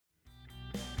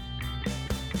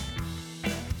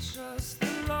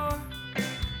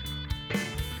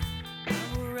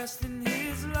rest in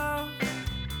his love.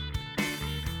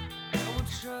 I will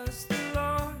trust the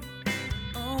Lord,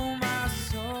 oh my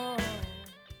soul.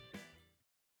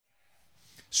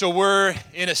 So we're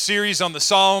in a series on the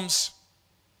Psalms.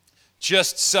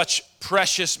 Just such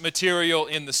precious material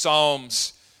in the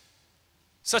Psalms.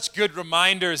 Such good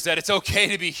reminders that it's okay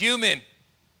to be human.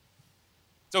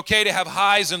 It's okay to have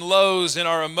highs and lows in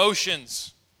our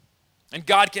emotions. And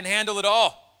God can handle it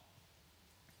all.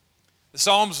 The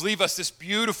Psalms leave us this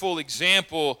beautiful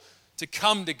example to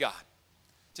come to God,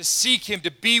 to seek Him,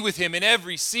 to be with Him in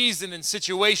every season and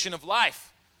situation of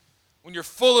life. When you're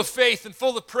full of faith and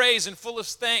full of praise and full of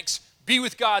thanks, be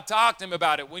with God, talk to Him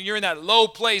about it. When you're in that low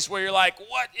place where you're like,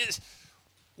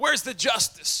 where's the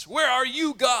justice? Where are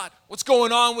you, God? What's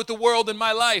going on with the world in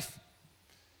my life?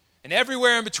 And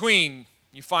everywhere in between,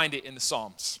 you find it in the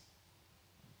Psalms.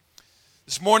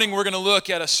 This morning, we're going to look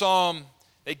at a psalm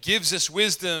that gives us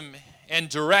wisdom and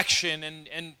direction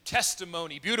and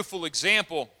testimony, beautiful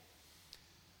example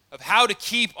of how to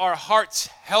keep our hearts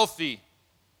healthy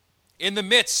in the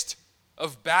midst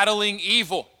of battling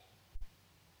evil.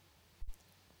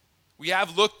 We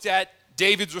have looked at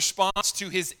David's response to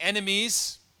his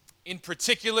enemies, in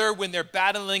particular when they're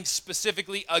battling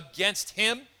specifically against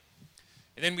him.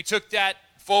 And then we took that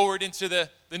forward into the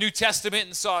New Testament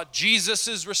and saw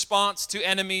Jesus' response to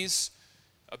enemies.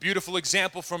 A beautiful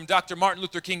example from Dr. Martin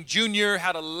Luther King Jr.,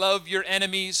 how to love your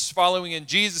enemies, following in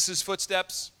Jesus'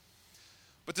 footsteps.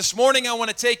 But this morning I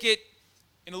want to take it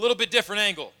in a little bit different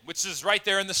angle, which is right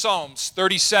there in the Psalms,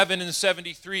 37 and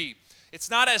 73. It's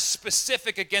not as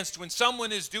specific against when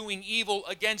someone is doing evil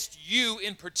against you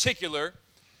in particular.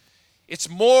 It's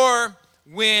more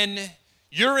when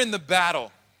you're in the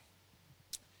battle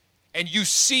and you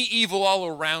see evil all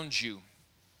around you.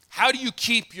 How do you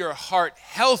keep your heart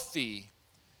healthy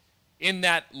in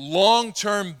that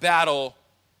long-term battle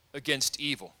against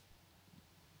evil?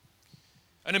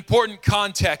 An important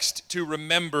context to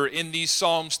remember in these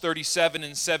Psalms 37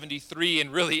 and 73,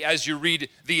 and really as you read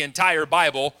the entire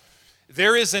Bible,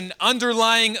 there is an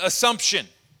underlying assumption.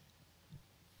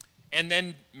 And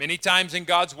then many times in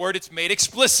God's Word it's made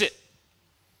explicit.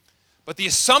 But the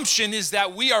assumption is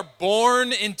that we are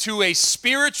born into a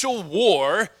spiritual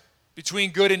war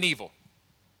between good and evil,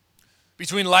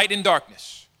 between light and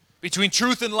darkness, between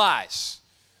truth and lies,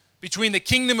 between the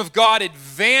kingdom of God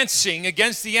advancing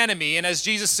against the enemy, and as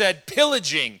Jesus said,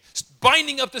 pillaging,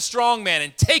 binding up the strong man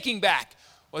and taking back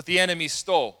what the enemy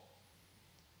stole.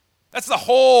 That's the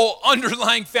whole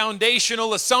underlying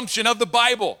foundational assumption of the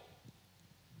Bible.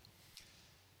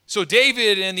 So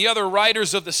David and the other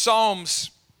writers of the Psalms,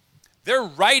 they're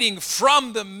writing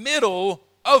from the middle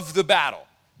of the battle.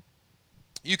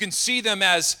 You can see them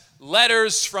as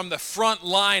letters from the front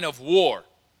line of war.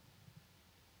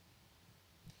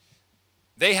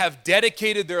 They have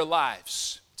dedicated their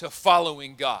lives to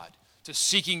following God, to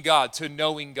seeking God, to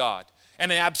knowing God.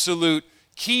 And an absolute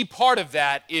key part of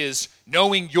that is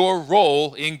knowing your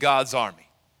role in God's army.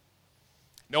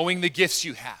 Knowing the gifts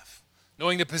you have.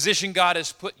 Knowing the position God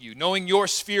has put you. Knowing your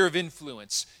sphere of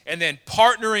influence. And then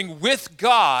partnering with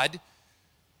God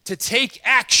to take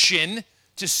action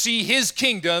to see His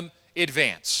kingdom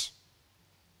advance.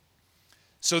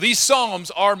 So these Psalms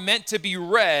are meant to be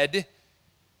read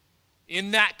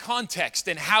in that context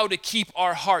and how to keep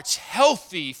our hearts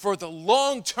healthy for the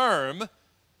long term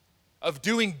of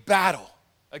doing battle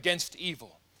against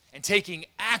evil and taking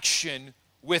action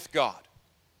with God.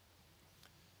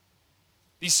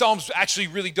 These Psalms actually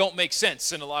really don't make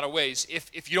sense in a lot of ways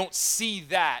if you don't see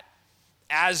that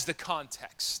as the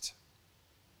context.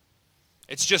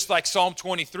 It's just like Psalm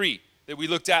 23 that we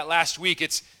looked at last week.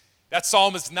 That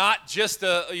psalm is not just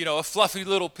a fluffy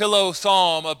little pillow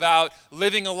psalm about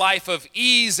living a life of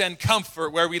ease and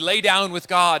comfort where we lay down with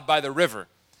God by the river.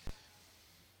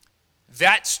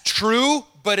 That's true,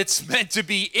 but it's meant to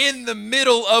be in the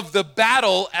middle of the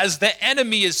battle as the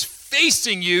enemy is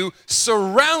facing you,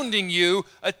 surrounding you,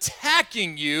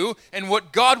 attacking you, and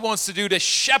what God wants to do to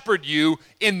shepherd you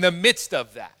in the midst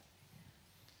of that.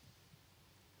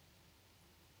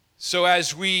 So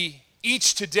as we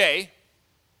each today,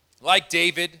 like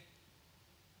David,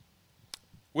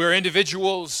 we're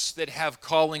individuals that have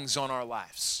callings on our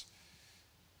lives.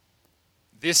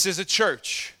 This is a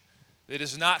church that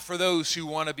is not for those who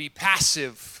want to be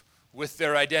passive with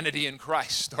their identity in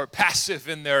Christ or passive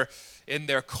in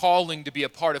their calling to be a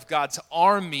part of God's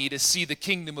army to see the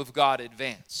kingdom of God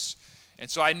advance. And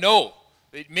so I know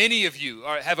that many of you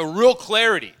have a real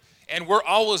clarity, and we're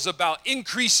always about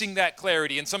increasing that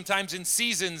clarity. And sometimes in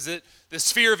seasons that the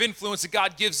sphere of influence that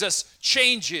God gives us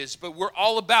changes, but we're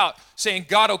all about saying,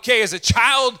 God, okay, as a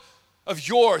child of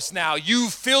yours now.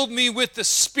 You've filled me with the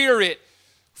Spirit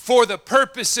for the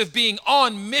purpose of being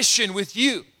on mission with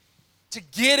you, to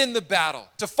get in the battle,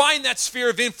 to find that sphere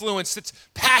of influence that's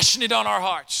passionate on our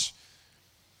hearts.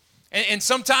 And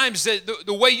sometimes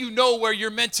the way you know where you're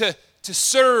meant to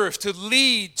serve, to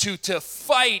lead, to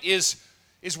fight is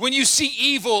when you see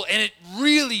evil and it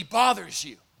really bothers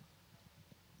you.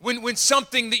 When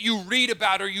something that you read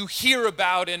about or you hear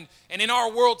about, and in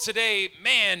our world today,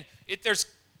 man, there's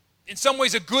in some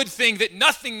ways a good thing that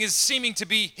nothing is seeming to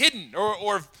be hidden,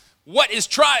 or what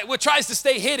tries to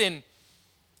stay hidden,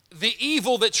 the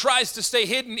evil that tries to stay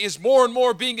hidden is more and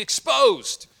more being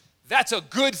exposed. That's a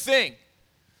good thing.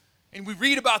 And we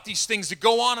read about these things that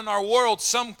go on in our world,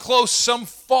 some close, some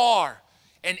far,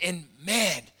 and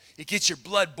man, it gets your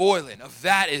blood boiling of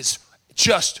that is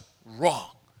just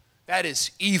wrong. That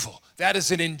is evil. That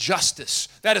is an injustice.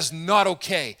 That is not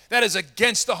okay. That is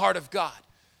against the heart of God.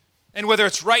 And whether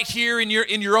it's right here in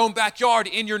your own backyard,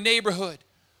 in your neighborhood,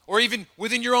 or even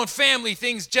within your own family,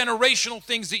 things, generational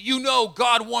things that you know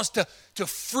God wants to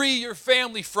free your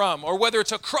family from, or whether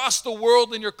it's across the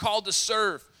world and you're called to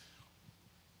serve.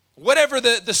 Whatever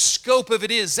the scope of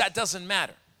it is, that doesn't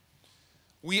matter.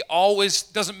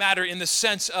 Doesn't matter in the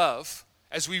sense of,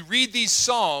 as we read these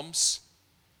Psalms,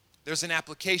 there's an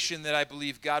application that I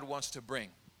believe God wants to bring.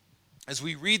 As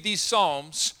we read these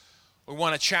Psalms, we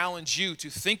want to challenge you to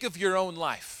think of your own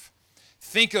life.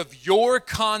 Think of your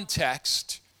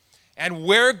context and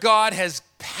where God has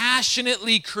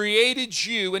passionately created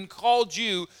you and called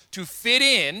you to fit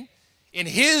in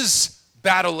His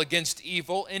battle against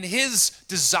evil, in His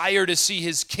desire to see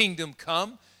His kingdom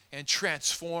come and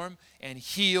transform and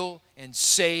heal and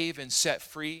save and set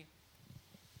free.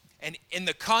 And in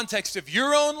the context of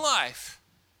your own life,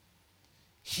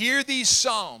 hear these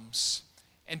Psalms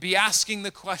and be asking the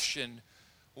question,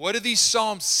 what do these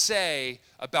Psalms say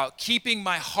about keeping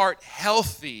my heart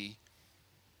healthy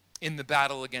in the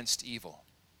battle against evil?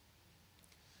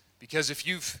 Because if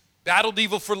you've battled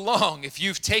evil for long, if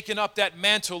you've taken up that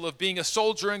mantle of being a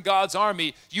soldier in God's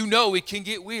army, you know it can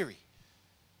get weary.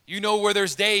 You know where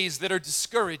there's days that are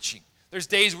discouraging. There's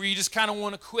days where you just kind of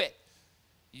want to quit.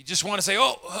 You just want to say,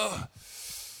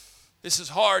 this is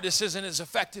hard. This isn't as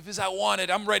effective as I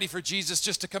wanted. I'm ready for Jesus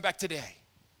just to come back today.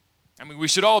 I mean, we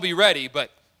should all be ready,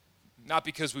 but not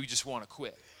because we just want to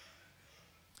quit.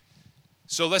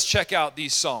 So let's check out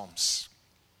these Psalms.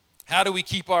 How do we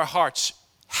keep our hearts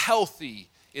healthy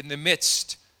in the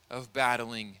midst of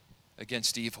battling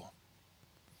against evil?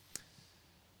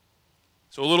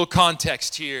 So a little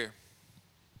context here.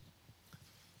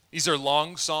 These are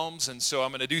long Psalms, and so I'm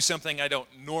going to do something I don't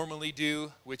normally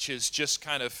do, which is just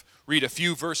kind of read a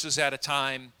few verses at a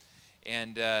time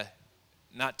and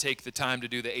not take the time to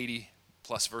do the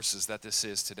 80-plus verses that this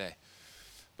is today.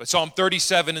 But Psalm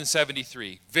 37 and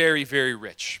 73, very, very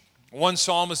rich. One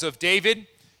psalm is of David,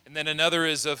 and then another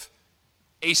is of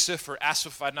Asaph or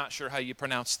Asaph, I'm not sure how you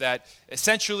pronounce that.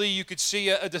 Essentially, you could see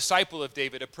a disciple of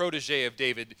David, a protege of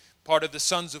David, part of the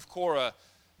sons of Korah,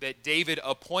 that David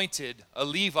appointed a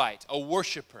Levite, a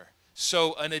worshiper.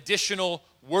 So an additional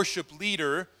worship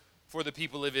leader for the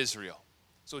people of Israel.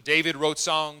 So David wrote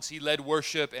songs, he led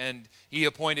worship, and he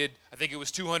appointed, I think it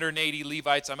was 280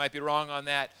 Levites, I might be wrong on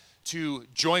that, to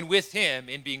join with him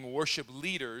in being worship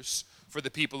leaders for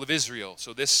the people of Israel.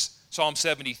 So this Psalm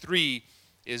 73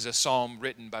 is a psalm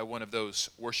written by one of those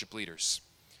worship leaders.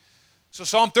 So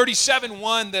Psalm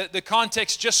 37:1, the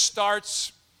context just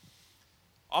starts.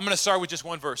 I'm going to start with just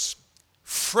one verse.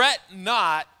 Fret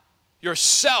not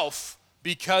yourself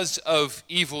because of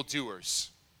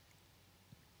evildoers.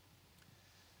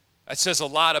 That says a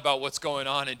lot about what's going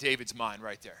on in David's mind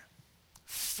right there.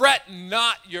 Fret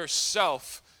not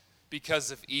yourself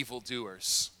because of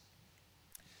evildoers.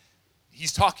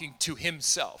 He's talking to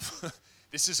himself.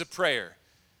 This is a prayer.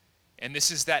 And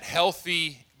this is that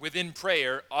healthy, within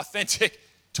prayer, authentic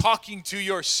talking to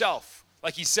yourself.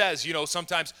 Like he says,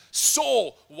 sometimes,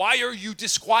 soul, why are you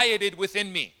disquieted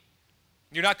within me?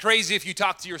 You're not crazy if you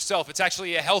talk to yourself. It's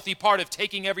actually a healthy part of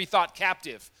taking every thought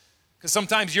captive. Because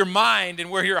sometimes your mind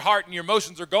and where your heart and your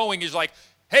emotions are going is like,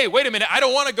 hey, wait a minute, I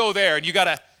don't want to go there. And you got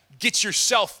to get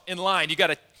yourself in line. You got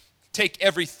to take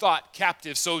every thought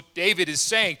captive. So David is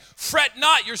saying, fret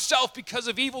not yourself because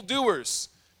of evildoers.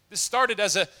 This started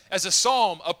as a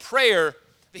psalm, a prayer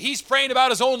that he's praying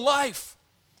about his own life.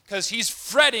 Because he's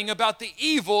fretting about the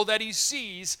evil that he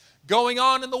sees going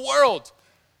on in the world.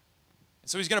 And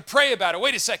so he's going to pray about it.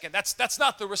 Wait a second, that's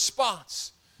not the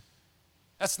response.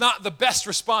 That's not the best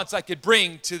response I could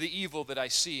bring to the evil that I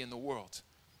see in the world.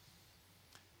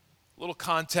 A little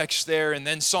context there, and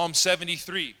then Psalm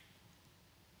 73.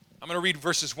 I'm going to read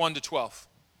verses 1 to 12.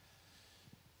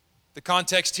 The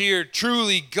context here,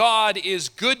 truly God is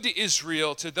good to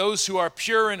Israel, to those who are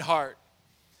pure in heart.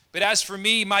 But as for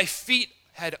me, my feet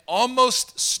had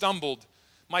almost stumbled.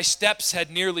 My steps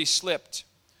had nearly slipped.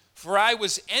 For I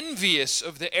was envious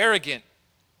of the arrogant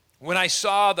when I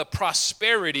saw the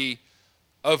prosperity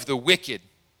of the wicked.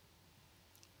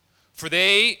 For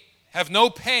they have no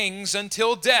pangs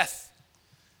until death.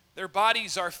 Their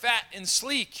bodies are fat and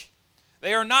sleek.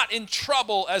 They are not in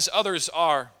trouble as others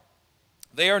are.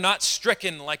 They are not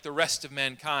stricken like the rest of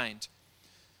mankind.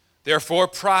 Therefore,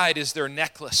 pride is their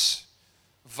necklace.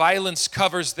 Violence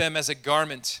covers them as a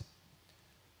garment.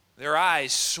 Their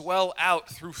eyes swell out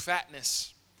through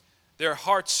fatness. Their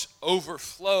hearts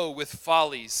overflow with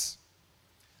follies.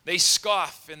 They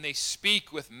scoff and they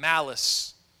speak with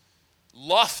malice.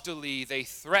 Loftily they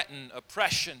threaten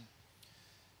oppression.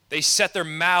 They set their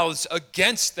mouths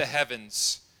against the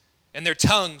heavens, and their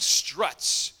tongue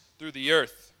struts through the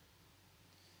earth.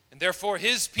 And therefore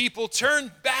his people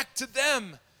turn back to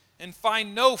them and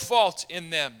find no fault in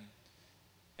them.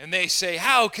 And they say,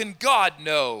 how can God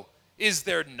know? Is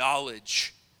there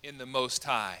knowledge in the Most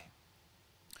High?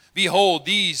 Behold,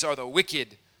 these are the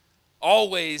wicked,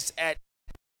 always at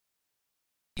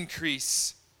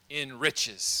increase in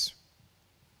riches.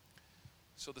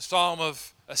 So the Psalm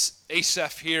of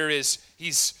Asaph here is,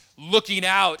 he's looking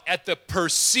out at the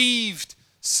perceived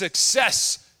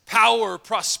success, power,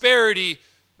 prosperity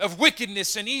of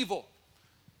wickedness and evil.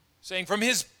 Saying from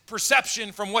his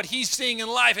perception, from what he's seeing in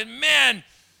life, and man,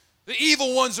 the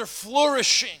evil ones are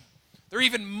flourishing. They're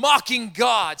even mocking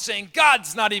God, saying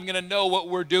God's not even going to know what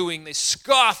we're doing. They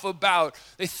scoff about,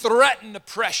 they threaten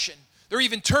oppression. They're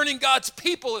even turning God's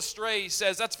people astray, he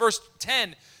says. That's verse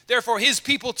 10. Therefore his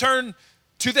people turn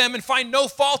to them and find no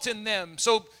fault in them.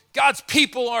 So God's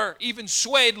people are even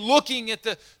swayed, looking at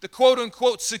the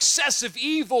quote-unquote success of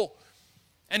evil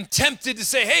and tempted to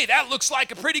say, hey, that looks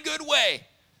like a pretty good way.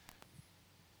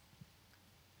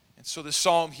 And so the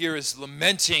psalm here is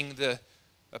lamenting the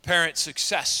apparent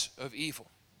success of evil.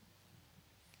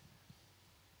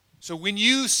 So when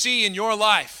you see in your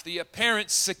life the apparent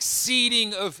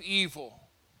succeeding of evil,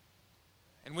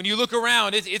 and when you look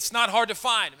around, it's not hard to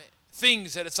find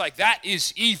things that it's like, that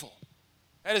is evil.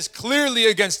 That is clearly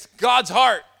against God's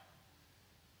heart.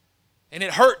 And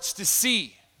it hurts to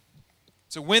see.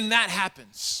 So when that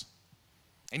happens,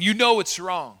 and you know it's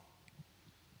wrong,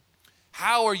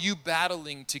 how are you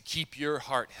battling to keep your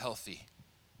heart healthy?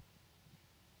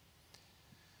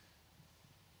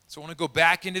 So I want to go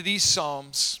back into these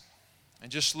Psalms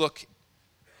and just look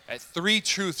at three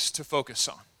truths to focus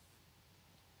on.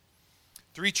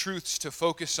 Three truths to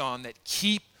focus on that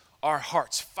keep our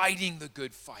hearts fighting the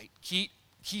good fight, keep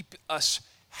us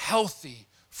healthy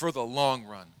for the long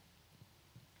run.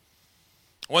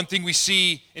 One thing we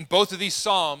see in both of these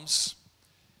Psalms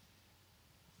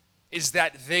is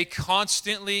that they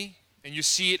constantly, and you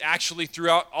see it actually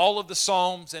throughout all of the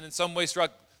Psalms and in some ways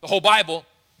throughout the whole Bible,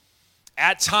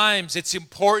 at times it's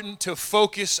important to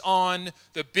focus on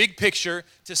the big picture,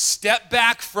 to step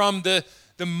back from the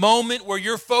moment where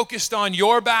you're focused on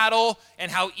your battle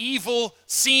and how evil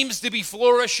seems to be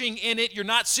flourishing in it. You're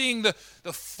not seeing the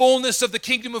fullness of the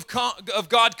kingdom of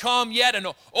God come yet and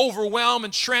overwhelm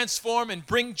and transform and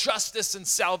bring justice and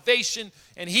salvation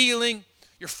and healing.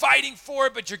 You're fighting for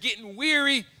it, but you're getting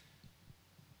weary.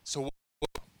 So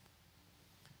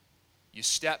you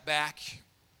step back,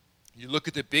 you look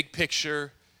at the big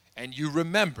picture, and you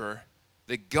remember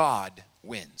that God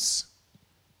wins.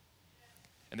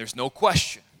 And there's no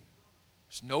question.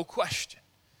 There's no question.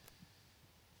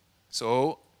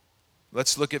 So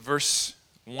let's look at verse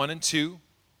 1 and 2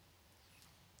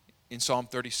 in Psalm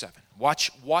 37.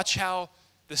 Watch how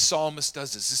the psalmist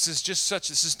does this.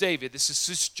 This is David. This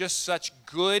is just such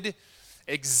good,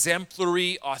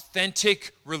 exemplary,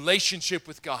 authentic relationship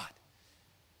with God.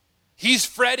 He's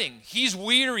fretting, he's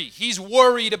weary, he's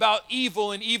worried about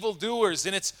evil and evildoers,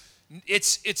 and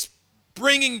it's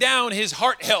bringing down his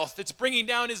heart health. It's bringing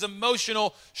down his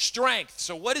emotional strength.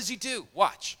 So what does he do?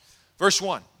 Watch. Verse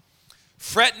 1.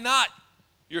 Fret not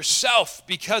yourself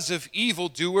because of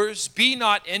evildoers. Be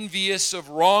not envious of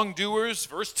wrongdoers.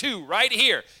 Verse 2, right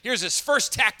here. Here's his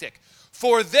first tactic.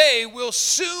 For they will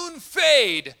soon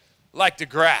fade like the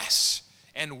grass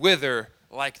and wither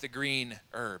like the green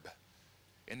herb.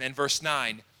 And then verse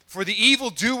 9. For the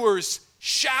evildoers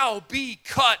shall be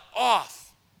cut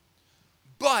off.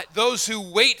 But those who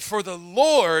wait for the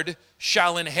Lord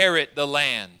shall inherit the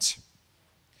land.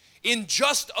 In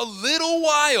just a little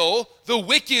while, the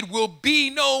wicked will be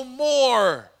no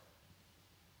more.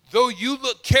 Though you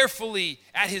look carefully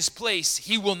at his place,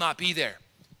 he will not be there.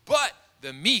 But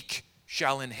the meek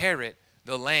shall inherit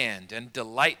the land and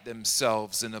delight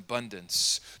themselves in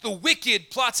abundance. The wicked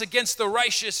plots against the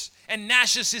righteous and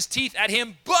gnashes his teeth at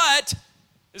him, but,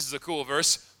 this is a cool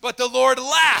verse, but the Lord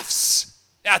laughs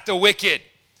at the wicked,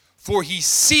 for he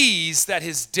sees that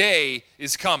his day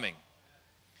is coming.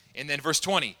 And then verse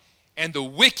 20, and the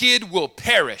wicked will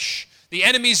perish. The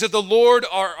enemies of the Lord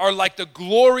are like the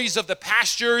glories of the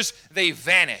pastures. They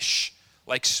vanish.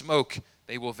 Like smoke,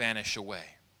 they will vanish away.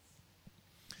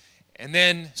 And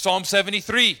then Psalm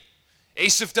 73,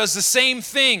 Asaph does the same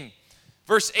thing.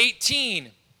 Verse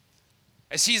 18,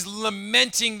 as he's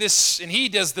lamenting this, and he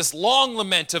does this long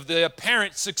lament of the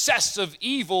apparent success of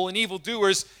evil and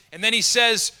evildoers. And then he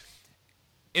says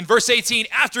in verse 18,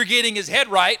 after getting his head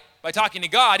right by talking to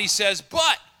God, he says,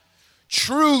 but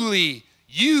truly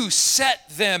you set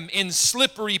them in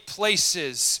slippery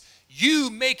places. You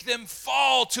make them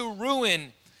fall to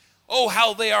ruin. Oh,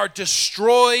 how they are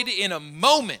destroyed in a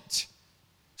moment,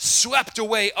 swept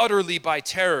away utterly by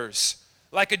terrors.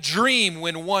 Like a dream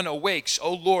when one awakes.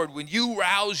 O Lord, when you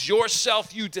rouse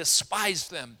yourself, you despise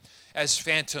them as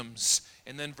phantoms.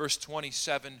 And then verse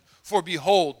 27, for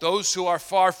behold, those who are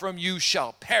far from you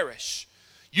shall perish.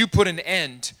 You put an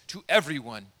end to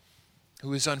everyone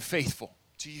who is unfaithful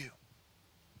to you.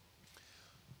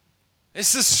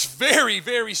 This is very,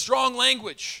 very strong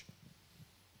language.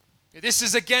 This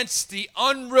is against the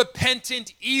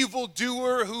unrepentant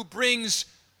evildoer who brings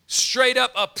straight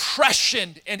up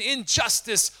oppression and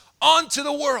injustice onto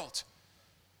the world.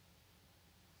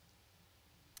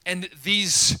 And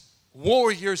these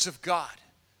warriors of God,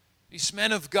 these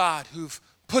men of God who've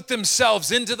put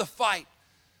themselves into the fight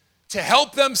to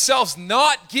help themselves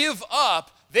not give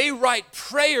up, they write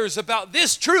prayers about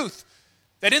this truth,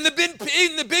 that in the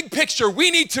big picture,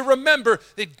 we need to remember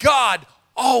that God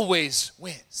always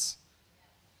wins.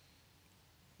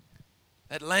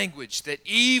 That language, that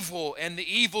evil and the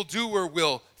evildoer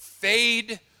will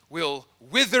fade, will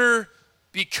wither,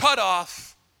 be cut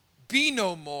off, be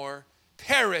no more,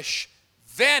 perish,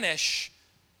 vanish.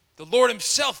 The Lord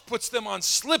himself puts them on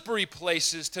slippery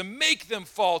places to make them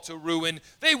fall to ruin.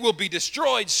 They will be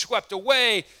destroyed, swept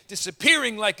away,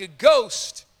 disappearing like a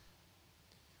ghost.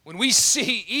 When we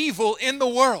see evil in the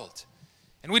world,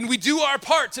 and when we do our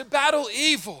part to battle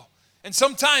evil, and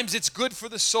sometimes it's good for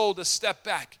the soul to step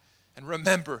back and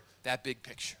remember that big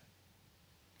picture.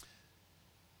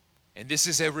 And this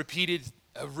is a repeated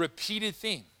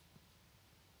theme.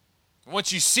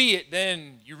 Once you see it,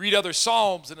 then you read other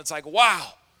Psalms and it's like,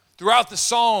 wow, throughout the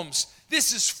Psalms,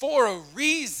 this is for a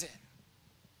reason.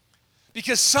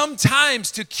 Because sometimes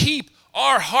to keep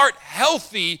our heart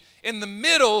healthy in the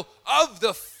middle of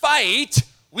the fight,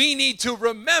 we need to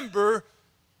remember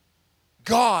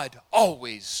God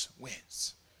always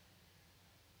wins.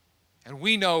 And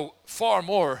we know far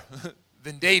more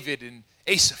than David and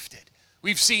Asaph did.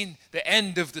 We've seen the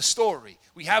end of the story.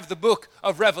 We have the book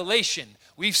of Revelation.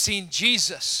 We've seen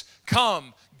Jesus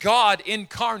come, God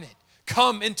incarnate,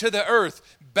 come into the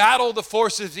earth, battle the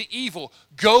forces of evil,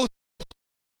 go,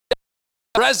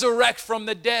 resurrect from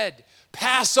the dead,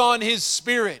 pass on his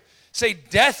spirit, say,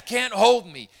 death can't hold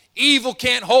me, evil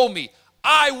can't hold me,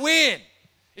 I win.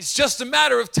 It's just a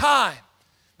matter of time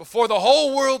before the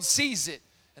whole world sees it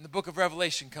and the book of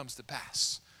Revelation comes to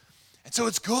pass. And so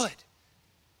it's good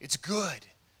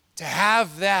to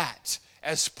have that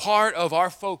as part of our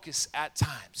focus at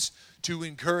times, to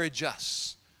encourage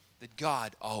us that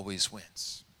God always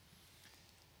wins.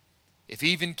 If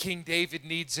even King David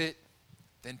needs it,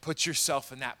 then put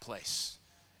yourself in that place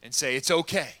and say, it's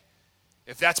okay.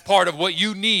 If that's part of what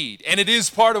you need, and it is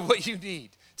part of what you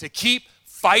need, to keep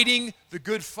fighting the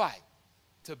good fight,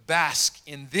 to bask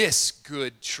in this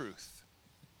good truth.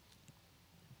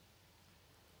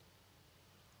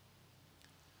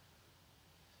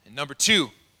 And number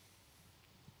two,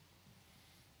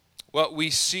 what we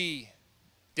see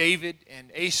David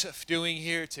and Asaph doing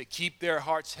here to keep their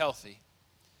hearts healthy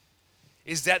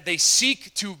is that they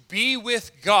seek to be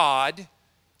with God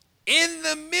in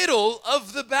the middle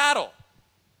of the battle.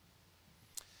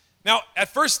 Now,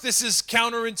 at first, this is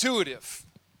counterintuitive,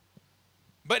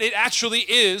 but it actually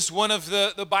is one of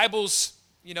the Bible's,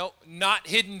 not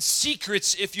hidden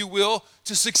secrets, if you will,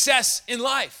 to success in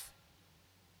life.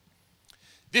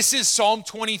 This is Psalm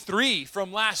 23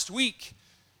 from last week.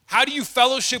 How do you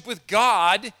fellowship with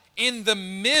God in the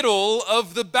middle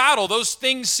of the battle? Those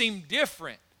things seem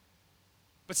different.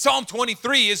 But Psalm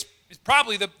 23 is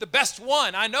probably the best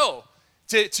one I know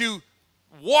to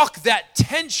walk that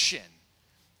tension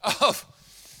of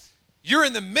you're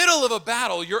in the middle of a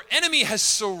battle, your enemy has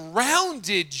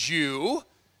surrounded you,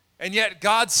 and yet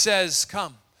God says,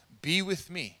 come, be with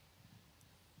me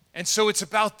And so it's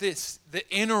about this, the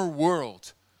inner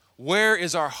world. Where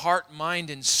is our heart, mind,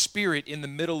 and spirit in the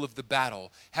middle of the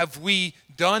battle? Have we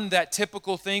done that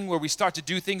typical thing where we start to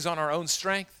do things on our own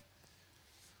strength?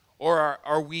 Or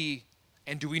are we,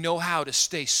 and do we know how to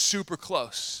stay super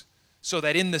close so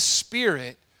that in the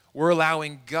spirit, we're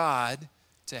allowing God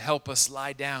to help us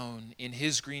lie down in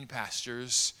His green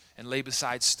pastures and lay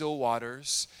beside still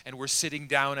waters, and we're sitting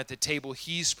down at the table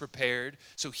He's prepared,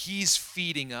 so He's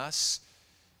feeding us,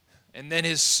 and then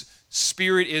His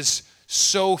Spirit is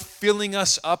so filling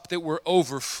us up that we're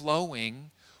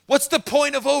overflowing. What's the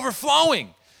point of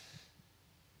overflowing?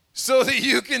 So that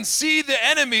you can see the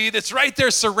enemy that's right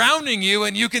there surrounding you,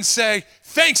 and you can say,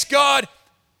 thanks God,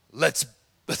 let's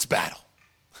battle.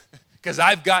 Because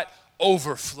I've got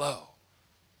overflow.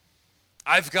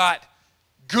 I've got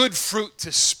good fruit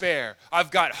to spare.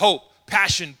 I've got hope,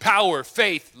 passion, power,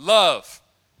 faith, love.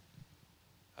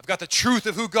 I've got the truth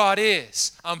of who God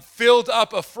is. I'm filled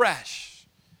up afresh.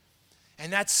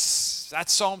 And that's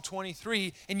Psalm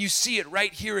 23, and you see it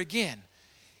right here again.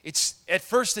 At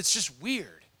first it's just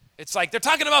weird. It's like they're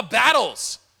talking about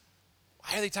battles.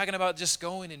 Why are they talking about just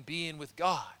going and being with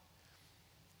God?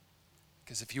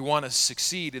 Because if you want to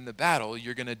succeed in the battle,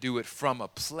 you're going to do it from a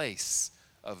place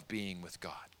of being with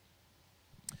God.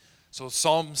 So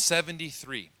Psalm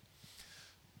 73,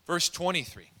 verse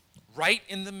 23, right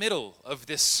in the middle of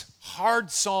this hard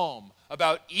psalm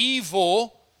about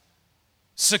evil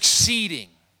succeeding.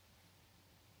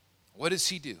 What does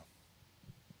he do?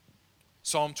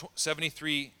 Psalm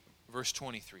 73, verse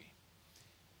 23.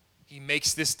 He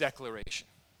makes this declaration.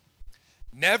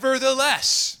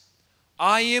 Nevertheless,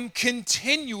 I am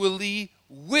continually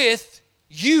with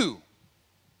you.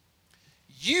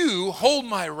 You hold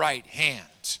my right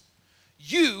hand.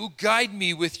 You guide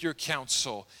me with your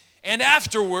counsel, and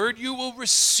afterward you will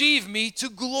receive me to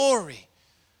glory.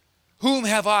 Whom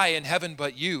have I in heaven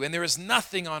but you? And there is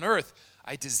nothing on earth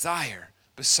I desire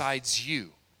besides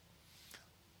you.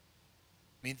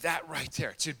 I mean, that right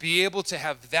there, to be able to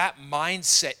have that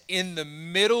mindset in the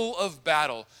middle of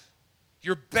battle.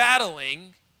 You're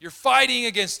battling, you're fighting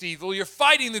against evil, you're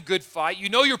fighting the good fight, you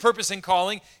know your purpose and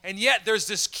calling, and yet there's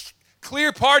this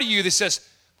clear part of you that says,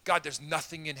 God, there's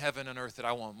nothing in heaven and earth that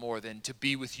I want more than to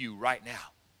be with you right now.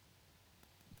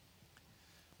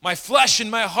 My flesh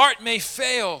and my heart may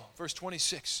fail, verse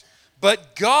 26,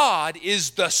 but God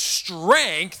is the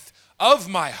strength of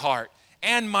my heart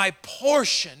and my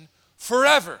portion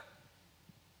forever.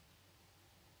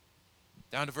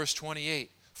 Down to verse 28.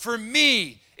 For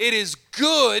me, it is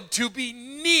good to be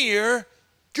near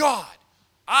God.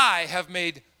 I have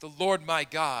made the Lord my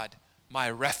God my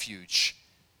refuge,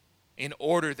 in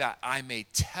order that I may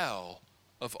tell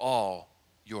of all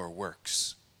your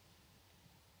works.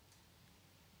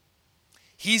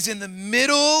 He's in the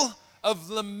middle of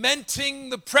lamenting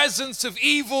the presence of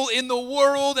evil in the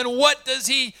world,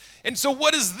 and so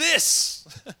what is this?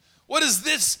 What is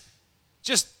this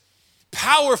just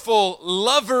powerful,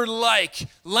 lover-like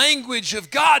language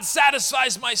of God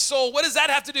satisfies my soul? What does that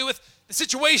have to do with the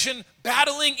situation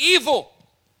battling evil?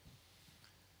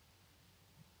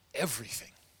 Everything.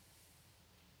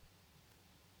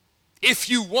 If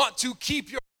you want to keep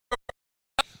your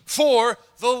for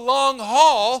the long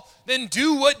haul, then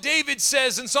do what David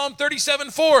says in Psalm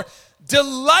 37:4.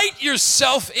 Delight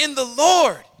yourself in the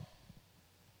Lord,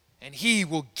 and he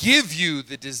will give you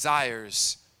the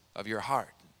desires of your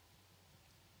heart.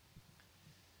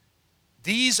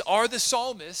 These are the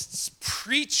psalmists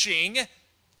preaching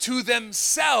to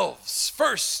themselves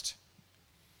first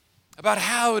about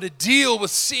how to deal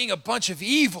with seeing a bunch of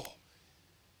evil.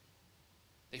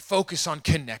 They focus on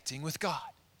connecting with God,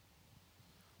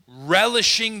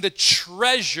 relishing the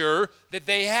treasure that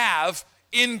they have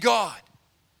in God,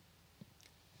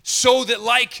 so that,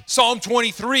 like Psalm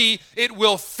 23, it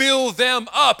will fill them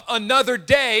up another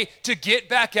day to get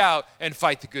back out and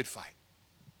fight the good fight.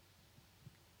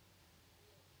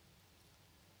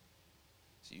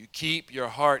 So you keep your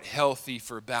heart healthy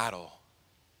for battle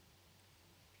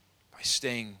by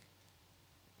staying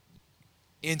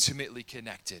intimately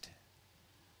connected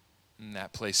in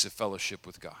that place of fellowship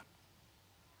with God.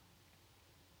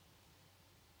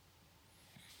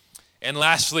 And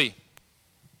lastly,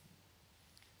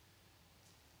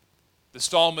 the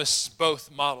psalmists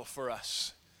both model for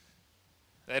us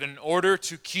that in order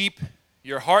to keep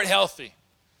your heart healthy,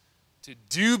 to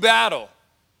do battle,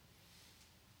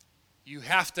 you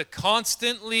have to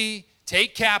constantly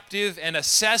take captive and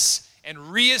assess and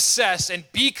reassess and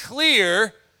be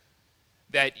clear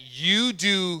that you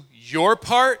do your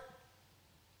part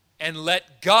and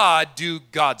let God do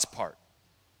God's part.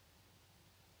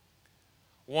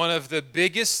 one of the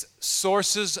biggest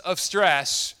sources of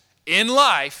stress in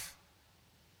life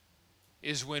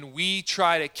is when we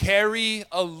try to carry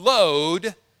a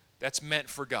load that's meant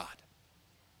for God.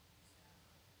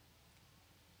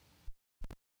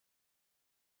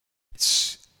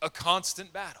 It's a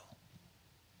constant battle.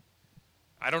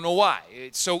 I don't know why.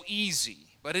 It's so easy,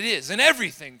 but it is. And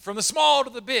everything from the small to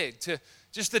the big, to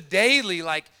just the daily,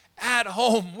 like at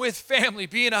home with family,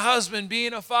 being a husband,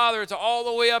 being a father, to all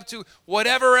the way up to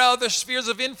whatever other spheres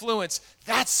of influence.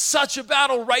 That's such a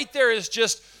battle right there, is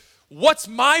just what's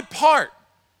my part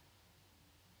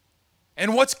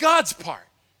and what's God's part.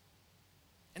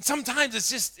 And sometimes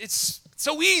it's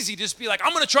so easy to just be like,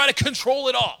 I'm going to try to control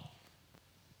it all.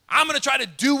 I'm going to try to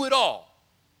do it all.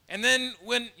 And then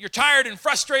when you're tired and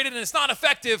frustrated and it's not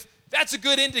effective, that's a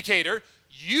good indicator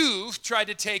you've tried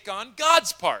to take on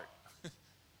God's part.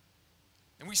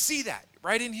 And we see that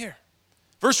right in here.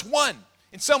 Verse 1,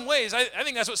 in some ways, I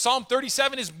think that's what Psalm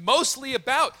 37 is mostly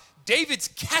about. David's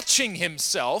catching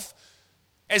himself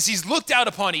as he's looked out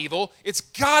upon evil. It's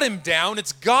got him down.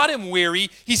 It's got him weary.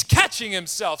 He's catching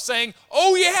himself saying,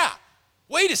 oh yeah,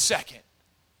 wait a second.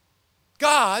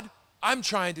 God, I'm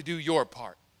trying to do your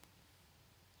part.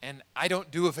 And I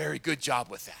don't do a very good job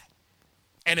with that.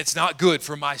 And it's not good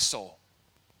for my soul.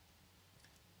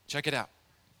 Check it out.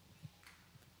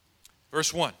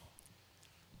 Verse 1.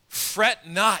 Fret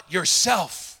not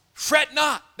yourself. Fret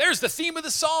not. There's the theme of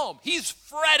the psalm. He's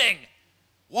fretting.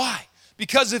 Why?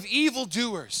 Because of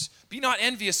evildoers. Be not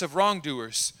envious of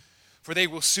wrongdoers, for they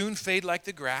will soon fade like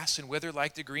the grass and wither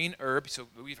like the green herb. So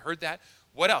we've heard that.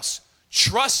 What else?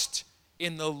 Trust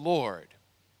in the Lord.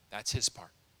 That's his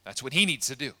part. That's what he needs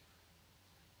to do.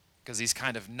 Because he's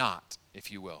kind of not, if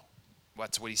you will.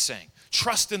 That's what he's saying.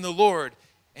 Trust in the Lord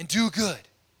and do good.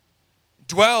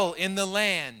 Dwell in the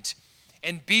land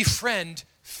and befriend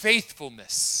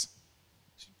faithfulness.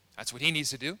 That's what he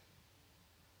needs to do.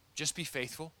 Just be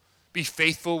faithful. Be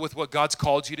faithful with what God's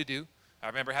called you to do. I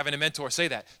remember having a mentor say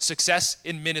that. Success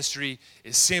in ministry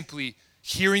is simply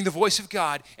hearing the voice of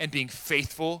God and being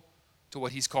faithful to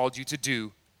what he's called you to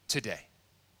do today.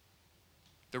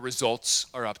 The results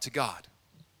are up to God.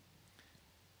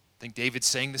 I think David's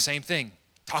saying the same thing,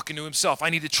 talking to himself. I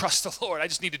need to trust the Lord. I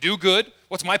just need to do good.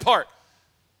 What's my part?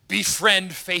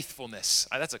 Befriend faithfulness.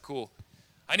 That's a cool.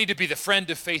 I need to be the friend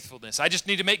of faithfulness. I just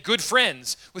need to make good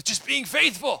friends with just being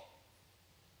faithful.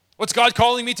 What's God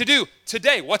calling me to do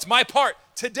today? What's my part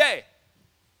today?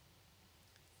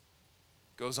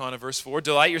 Goes on in verse 4.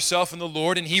 Delight yourself in the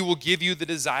Lord, and he will give you the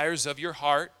desires of your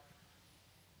heart.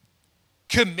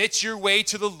 Commit your way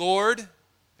to the Lord.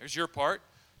 There's your part.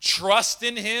 Trust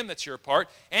in him. That's your part.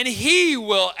 And he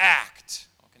will act.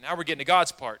 Okay, now we're getting to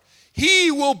God's part. He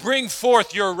will bring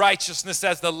forth your righteousness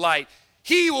as the light.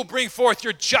 He will bring forth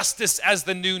your justice as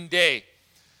the noonday.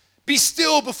 Be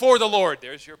still before the Lord.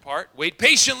 There's your part. Wait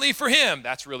patiently for him.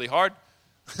 That's really hard.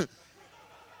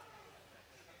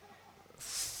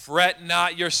 Fret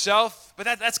not yourself.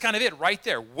 But that's kind of it right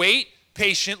there. Wait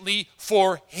patiently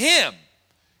for him.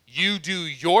 You do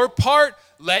your part,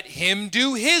 let him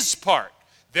do his part.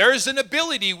 There's an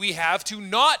ability we have to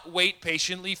not wait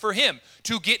patiently for him,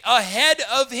 to get ahead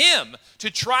of him,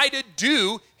 to try to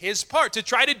do his part, to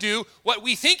try to do what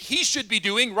we think he should be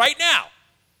doing right now.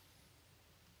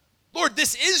 Lord,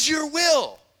 this is your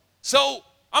will, so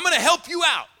I'm going to help you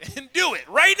out and do it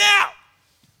right now.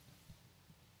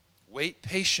 Wait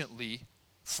patiently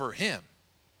for him.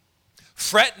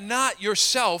 Fret not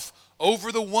yourself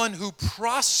over the one who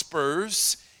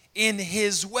prospers in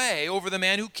his way, over the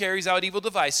man who carries out evil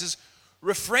devices.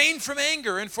 Refrain from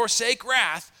anger and forsake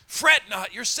wrath. Fret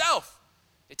not yourself.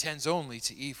 It tends only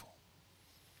to evil.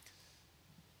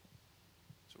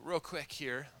 So real quick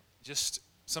here, just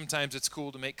sometimes it's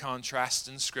cool to make contrasts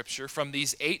in Scripture. From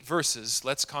these 8 verses,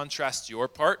 let's contrast your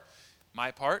part,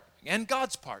 my part, and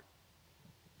God's part.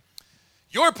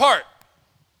 Your part,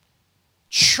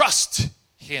 trust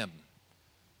him.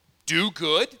 Do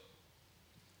good,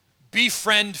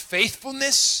 befriend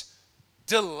faithfulness,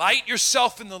 delight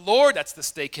yourself in the Lord, that's the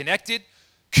stay connected,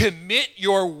 commit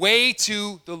your way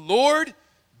to the Lord,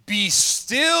 be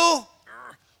still,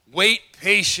 wait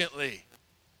patiently.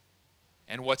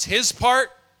 And what's his part?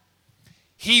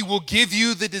 He will give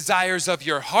you the desires of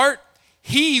your heart,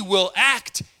 he will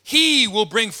act, he will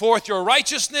bring forth your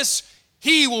righteousness,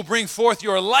 he will bring forth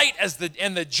your light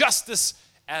and the justice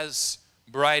as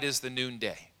bright as the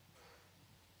noonday.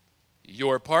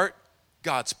 Your part,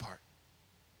 God's part.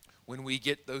 When we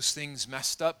get those things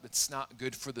messed up, it's not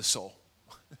good for the soul.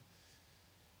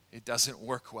 It doesn't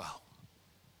work well.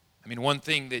 I mean, one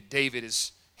thing that David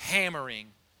is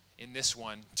hammering in this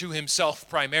one, to himself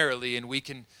primarily, and we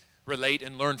can relate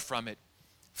and learn from it.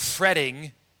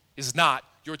 Fretting is not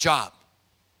your job.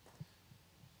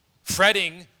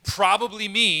 Fretting probably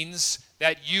means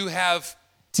that you have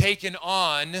taken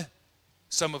on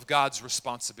some of God's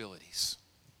responsibilities.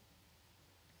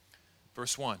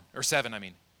 Verse 1, or 7, I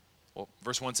mean. Well,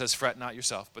 verse 1 says, fret not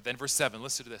yourself. But then verse 7,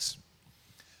 listen to this.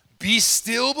 Be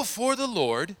still before the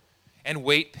Lord and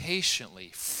wait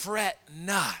patiently. Fret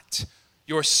not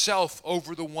yourself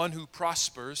over the one who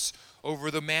prospers,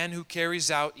 over the man who carries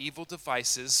out evil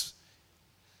devices.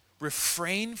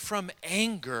 Refrain from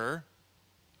anger,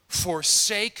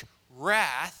 forsake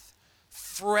wrath,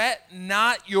 fret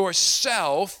not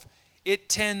yourself, it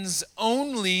tends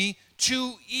only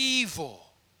to evil.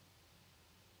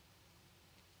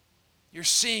 You're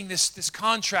seeing this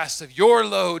contrast of your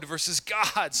load versus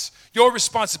God's, your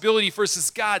responsibility versus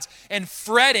God's. And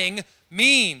fretting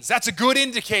means, that's a good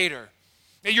indicator,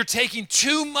 that you're taking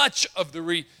too much of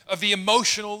the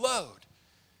emotional load,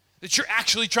 that you're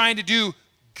actually trying to do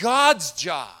God's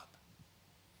job.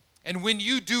 And when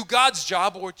you do God's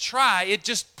job or try, it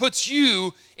just puts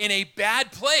you in a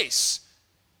bad place.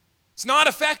 It's not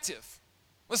effective.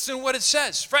 Listen to what it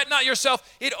says. Fret not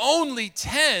yourself. It only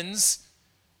tends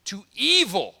to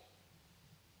evil.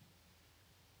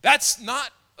 That's not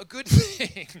a good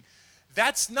thing.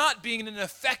 That's not being an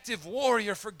effective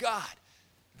warrior for God.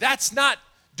 That's not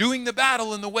doing the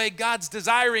battle in the way God's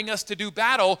desiring us to do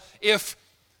battle. If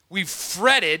we've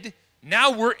fretted,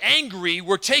 now we're angry,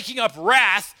 we're taking up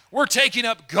wrath, we're taking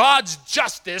up God's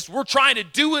justice, we're trying to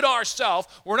do it ourselves,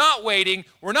 we're not waiting,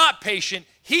 we're not patient,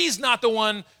 He's not the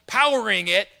one powering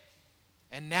it,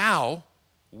 and now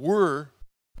we're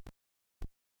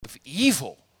of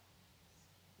evil.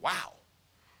 Wow.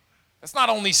 That's not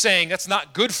only saying that's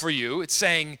not good for you, it's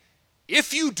saying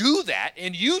if you do that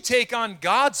and you take on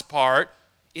God's part,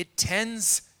 it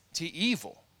tends to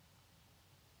evil.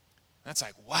 That's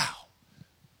like, wow.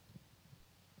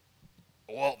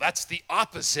 Well, that's the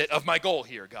opposite of my goal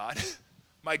here, God.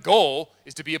 My goal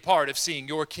is to be a part of seeing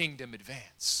your kingdom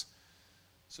advance.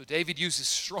 So David uses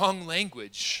strong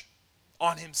language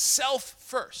on himself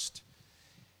first.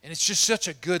 And it's just such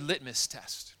a good litmus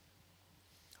test.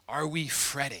 Are we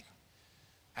fretting?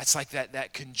 That's like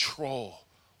that control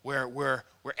where we're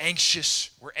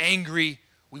anxious, we're angry,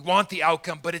 we want the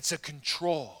outcome, but it's a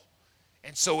control.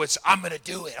 And so it's, I'm going to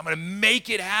do it. I'm going to make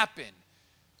it happen.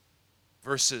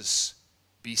 Versus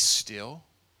be still,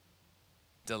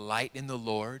 delight in the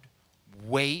Lord,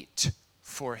 wait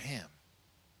for Him.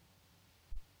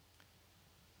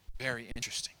 Very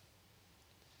interesting.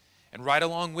 And right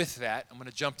along with that, I'm going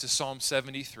to jump to Psalm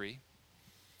 73.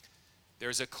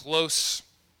 There's a close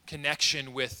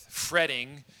connection with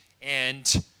fretting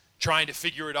and trying to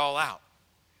figure it all out.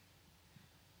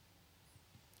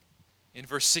 In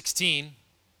verse 16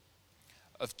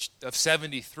 of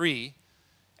 73,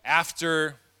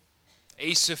 after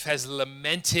Asaph has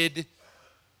lamented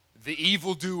the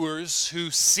evildoers who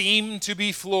seem to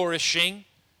be flourishing,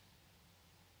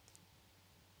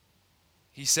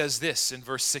 he says this in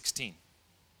verse 16,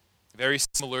 very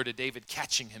similar to David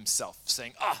catching himself,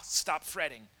 saying, stop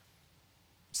fretting.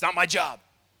 It's not my job.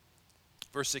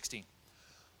 Verse 16,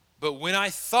 but when I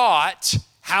thought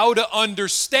how to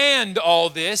understand all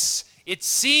this, it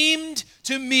seemed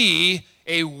to me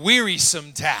a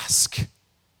wearisome task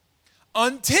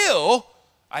until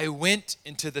I went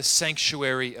into the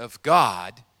sanctuary of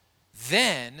God.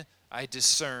 Then I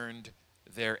discerned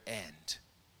their end.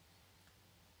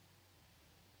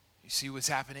 You see what's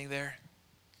happening there?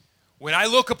 When I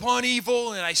look upon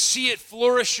evil and I see it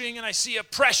flourishing and I see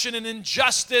oppression and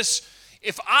injustice,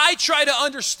 if I try to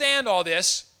understand all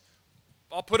this,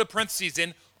 I'll put a parenthesis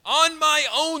in, on my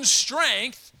own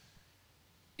strength,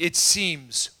 it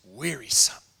seems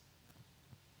wearisome.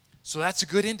 So that's a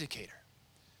good indicator.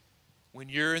 When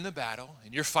you're in the battle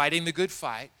and you're fighting the good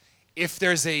fight, if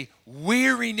there's a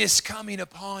weariness coming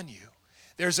upon you,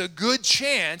 there's a good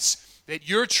chance that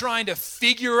you're trying to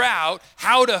figure out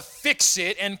how to fix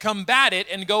it and combat it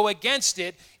and go against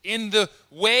it in the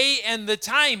way and the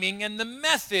timing and the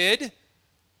method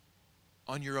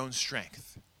on your own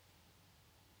strength.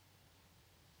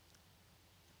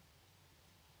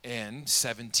 And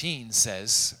 17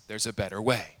 says there's a better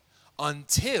way.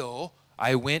 Until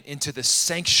I went into the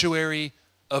sanctuary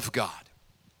of God.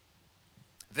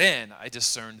 Then I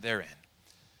discerned their end.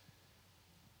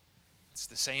 It's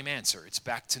the same answer. It's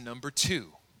back to number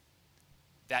 2.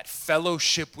 That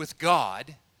fellowship with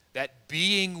God, that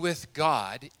being with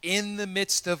God in the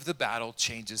midst of the battle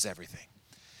changes everything.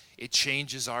 It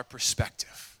changes our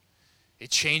perspective.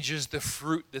 It changes the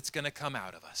fruit that's going to come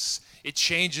out of us. It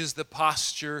changes the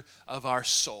posture of our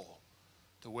soul.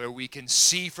 to where we can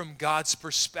see from God's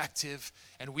perspective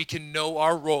and we can know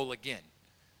our role again.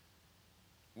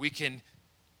 We can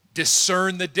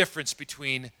discern the difference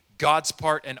between God's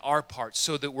part and our part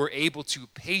so that we're able to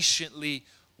patiently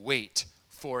wait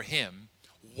for Him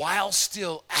while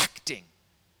still acting,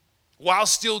 while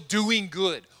still doing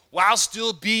good, while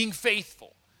still being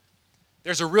faithful.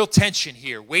 There's a real tension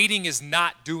here. Waiting is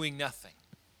not doing nothing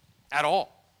at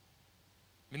all.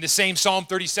 In the same Psalm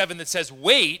 37 that says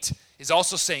wait is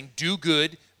also saying do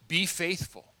good, be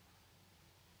faithful.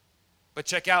 But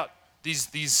check out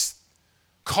these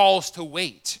calls to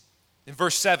wait. In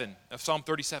verse 7 of Psalm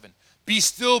 37, be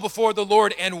still before the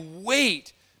Lord and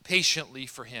wait patiently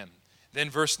for Him. Then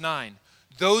verse 9,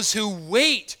 those who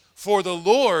wait for the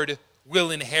Lord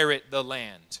will inherit the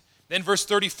land. Then verse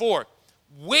 34,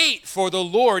 wait for the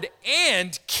Lord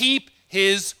and keep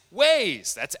His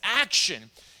ways. That's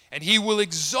action. And He will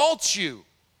exalt you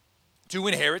to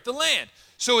inherit the land.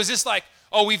 So is this like,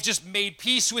 oh, we've just made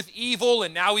peace with evil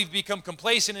and now we've become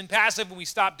complacent and passive and we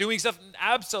stop doing stuff?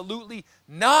 Absolutely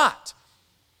not.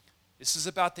 This is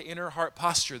about the inner heart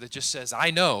posture that just says,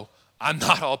 I know I'm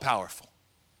not all powerful.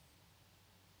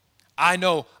 I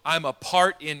know I'm a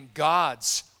part in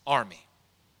God's army.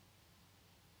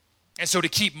 And so to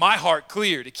keep my heart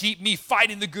clear, to keep me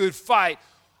fighting the good fight,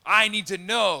 I need to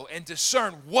know and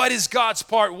discern what is God's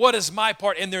part, what is my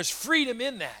part, and there's freedom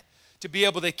in that to be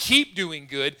able to keep doing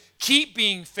good, keep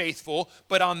being faithful,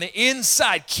 but on the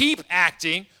inside, keep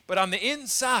acting, but on the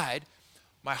inside,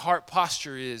 my heart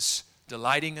posture is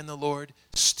delighting in the Lord,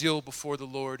 still before the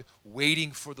Lord,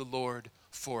 waiting for the Lord,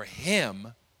 for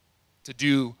Him to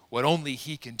do what only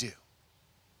He can do.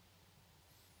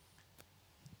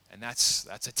 And that's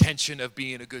a tension of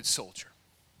being a good soldier.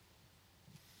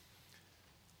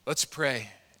 Let's pray,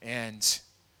 and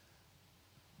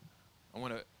I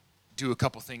want to do a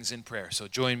couple things in prayer. So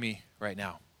join me right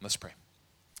now. Let's pray.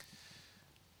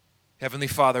 Heavenly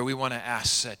Father, we want to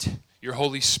ask that your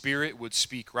Holy Spirit would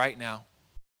speak right now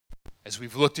as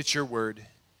we've looked at your word,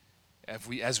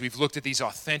 as we've looked at these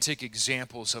authentic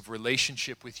examples of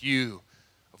relationship with you,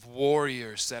 of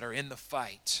warriors that are in the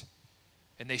fight,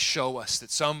 and they show us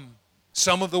that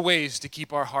some of the ways to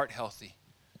keep our heart healthy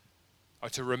are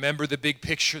to remember the big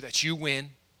picture that you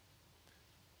win,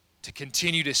 to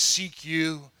continue to seek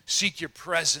you, seek your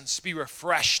presence, be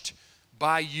refreshed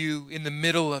by you in the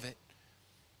middle of it,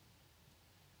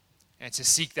 and to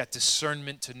seek that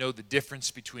discernment to know the difference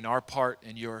between our part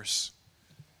and yours.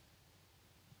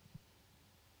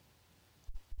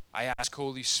 I ask,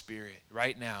 Holy Spirit,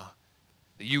 right now,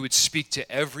 that you would speak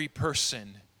to every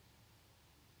person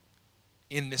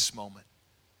in this moment.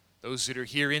 Those that are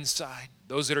here inside,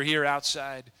 those that are here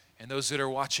outside, and those that are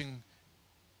watching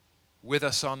with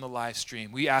us on the live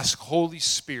stream. We ask, Holy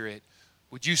Spirit,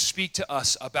 would you speak to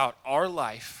us about our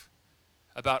life,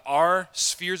 about our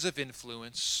spheres of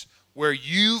influence, where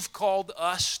you've called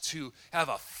us to have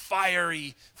a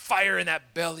fire in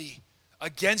that belly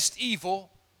against evil.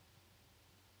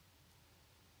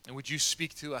 And would you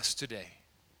speak to us today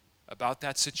about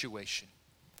that situation?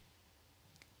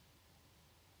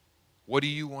 What do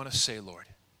you want to say, Lord,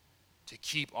 to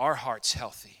keep our hearts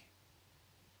healthy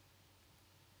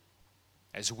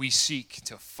as we seek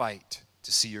to fight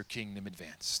to see your kingdom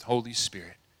advanced? Holy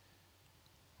Spirit,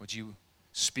 would you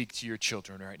speak to your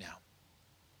children right now?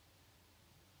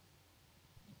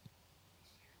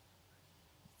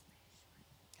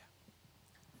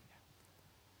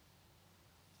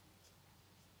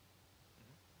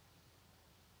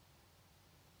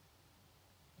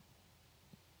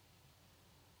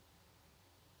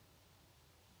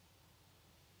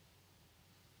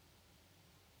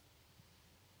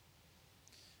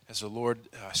 As the Lord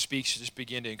speaks, just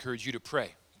begin to encourage you to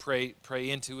pray. Pray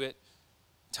into it.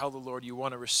 Tell the Lord you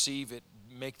want to receive it.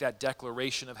 Make that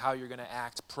declaration of how you're going to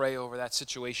act. Pray over that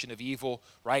situation of evil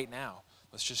right now.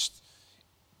 Let's just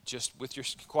with your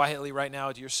quietly right now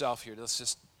to yourself here. Let's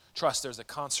just trust there's a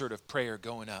concert of prayer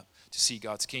going up to see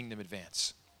God's kingdom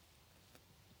advance.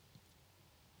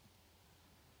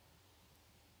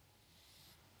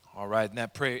 All right,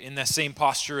 in that same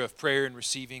posture of prayer and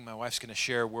receiving, my wife's going to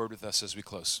share a word with us as we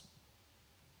close.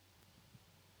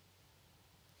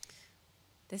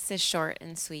 This is short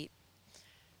and sweet.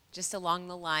 Just along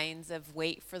the lines of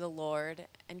wait for the Lord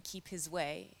and keep his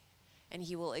way, and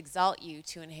he will exalt you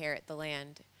to inherit the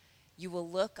land. You will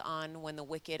look on when the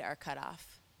wicked are cut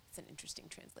off. It's an interesting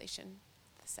translation,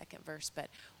 the second verse, but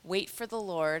wait for the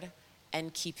Lord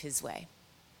and keep his way.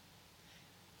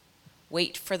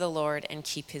 Wait for the Lord and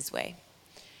keep his way.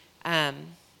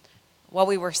 While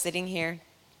we were sitting here,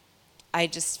 I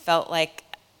just felt like,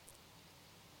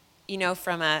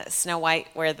 from Snow White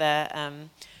where the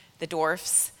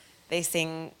dwarfs, they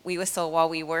sing, "We whistle while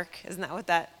we work." Isn't that what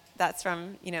that's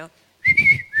from?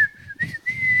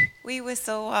 We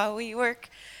whistle while we work.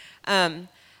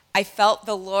 I felt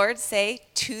the Lord say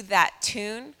to that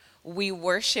tune, "We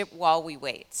worship while we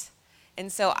wait."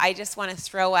 And so I just want to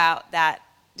throw out that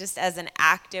just as an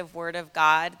active word of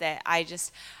God, that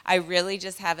I really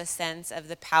just have a sense of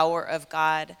the power of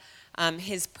God,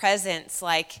 his presence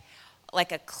like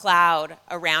a cloud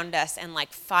around us and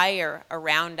like fire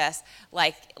around us,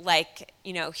 like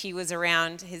he was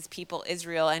around his people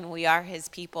Israel, and we are his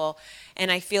people. And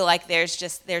I feel like there's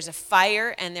a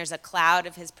fire and there's a cloud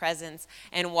of his presence.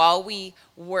 And while we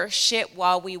worship,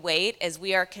 while we wait, as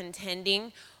we are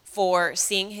contending for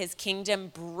seeing his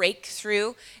kingdom break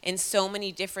through in so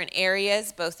many different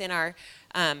areas, both in our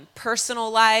personal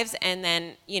lives and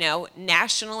then,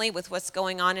 nationally with what's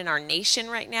going on in our nation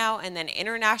right now, and then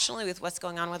internationally with what's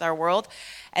going on with our world,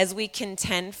 as we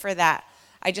contend for that,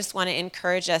 I just want to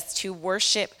encourage us to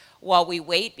worship while we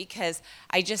wait, because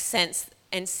I just sense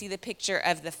and see the picture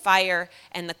of the fire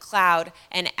and the cloud.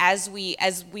 And as we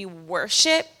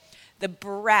worship, the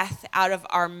breath out of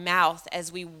our mouth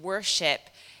as we worship,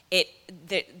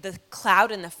 the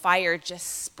cloud and the fire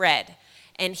just spread,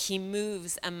 and he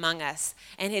moves among us,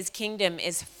 and his kingdom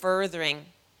is furthering.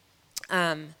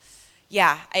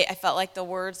 I felt like the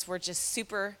words were just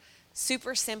super,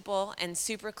 super simple and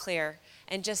super clear,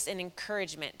 and just an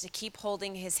encouragement to keep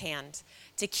holding his hand,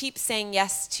 to keep saying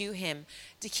yes to him,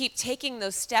 to keep taking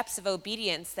those steps of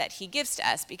obedience that he gives to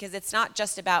us, because it's not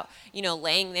just about,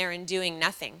 laying there and doing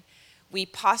nothing. We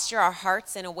posture our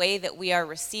hearts in a way that we are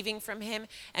receiving from him,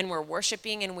 and we're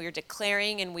worshiping, and we're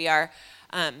declaring, and we are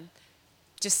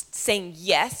just saying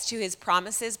yes to his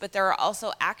promises. But there are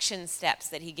also action steps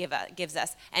that he gives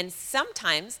us. And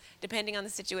sometimes, depending on the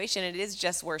situation, it is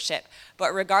just worship.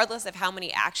 But regardless of how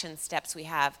many action steps we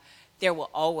have, there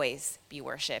will always be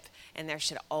worship, and there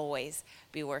should always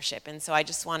be worship. And so I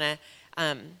just want to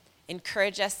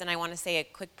encourage us, and I want to say a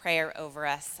quick prayer over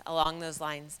us along those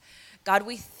lines. God,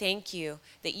 we thank you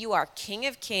that you are King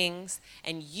of Kings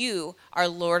and you are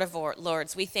Lord of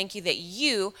Lords. We thank you that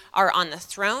you are on the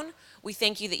throne. We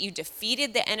thank you that you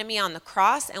defeated the enemy on the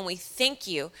cross, and we thank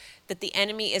you that the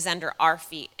enemy is under our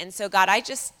feet. And so, God, I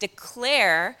just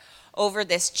declare over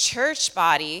this church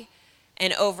body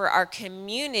and over our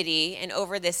community and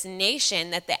over this nation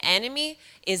that the enemy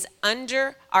is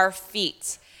under our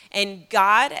feet. And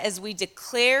God, as we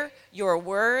declare your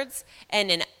words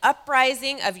and an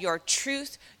uprising of your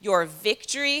truth, your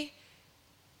victory,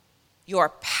 your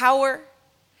power,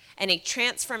 and a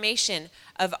transformation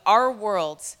of our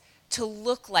worlds to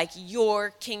look like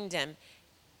your kingdom,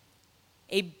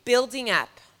 a building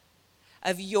up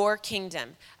of your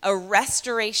kingdom, a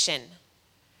restoration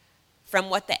from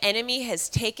what the enemy has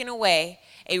taken away,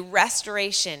 a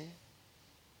restoration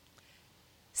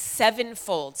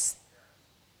sevenfold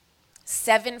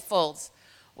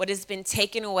what has been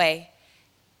taken away,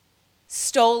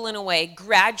 stolen away,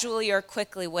 gradually or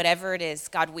quickly, whatever it is.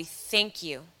 God, we thank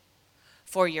you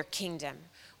for your kingdom.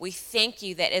 We thank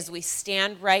you that as we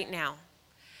stand right now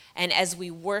and as we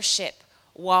worship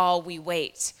while we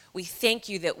wait, we thank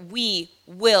you that we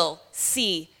will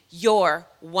see your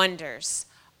wonders.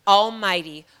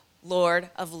 Almighty Lord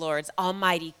of Lords,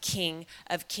 Almighty King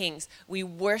of Kings, we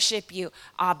worship you,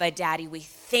 Abba Daddy. We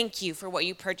thank you for what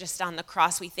you purchased on the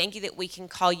cross. We thank you that we can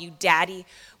call you Daddy.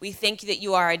 We thank you that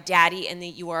you are a daddy and that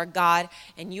you are God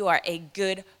and you are a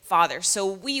good Father. So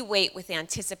we wait with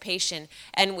anticipation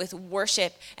and with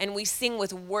worship, and we sing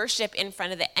with worship in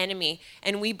front of the enemy,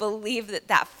 and we believe that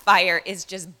that fire is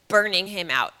just burning him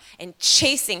out and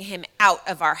chasing him out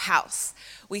of our house.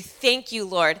 We thank you,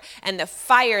 Lord, and the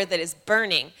fire that is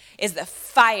burning is the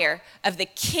fire of the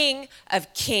King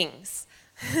of Kings.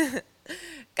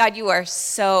 God, you are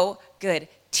so good.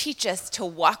 Teach us to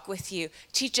walk with you.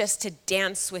 Teach us to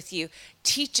dance with you.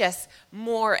 Teach us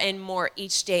more and more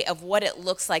each day of what it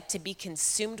looks like to be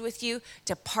consumed with you,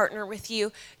 to partner with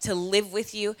you, to live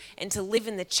with you, and to live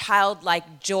in the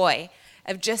childlike joy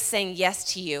of just saying yes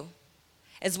to you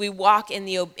as we walk in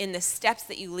the steps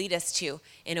that you lead us to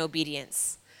in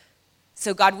obedience.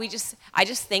 So God, I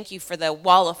just thank you for the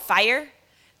wall of fire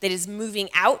that is moving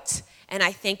out, and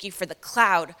I thank you for the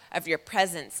cloud of your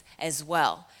presence as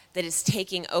well that is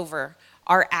taking over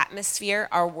our atmosphere,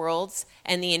 our worlds,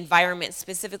 and the environment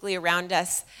specifically around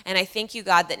us. And I thank you,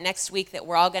 God, that next week that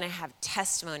we're all going to have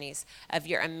testimonies of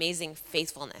your amazing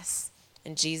faithfulness.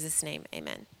 In Jesus' name,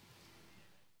 amen.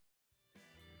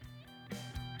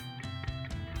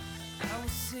 I will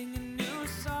sing a new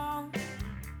song.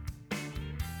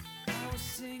 I will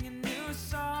sing a new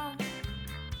song.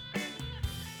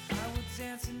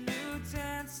 dance a new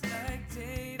dance like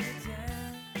David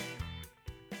danced.